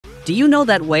Do you know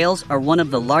that whales are one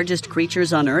of the largest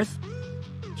creatures on Earth?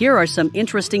 Here are some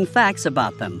interesting facts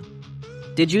about them.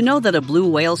 Did you know that a blue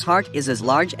whale's heart is as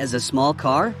large as a small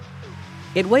car?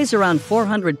 It weighs around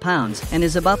 400 pounds and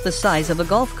is about the size of a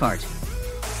golf cart.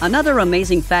 Another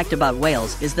amazing fact about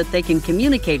whales is that they can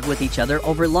communicate with each other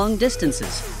over long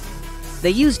distances. They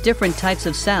use different types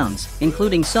of sounds,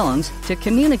 including songs, to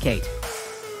communicate.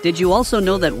 Did you also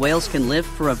know that whales can live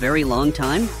for a very long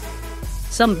time?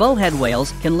 Some bowhead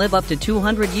whales can live up to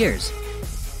 200 years.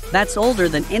 That's older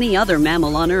than any other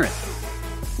mammal on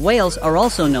Earth. Whales are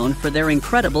also known for their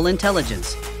incredible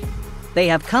intelligence. They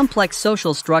have complex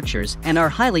social structures and are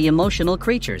highly emotional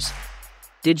creatures.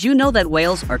 Did you know that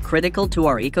whales are critical to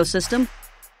our ecosystem?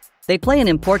 They play an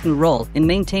important role in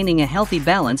maintaining a healthy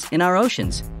balance in our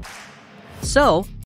oceans. So,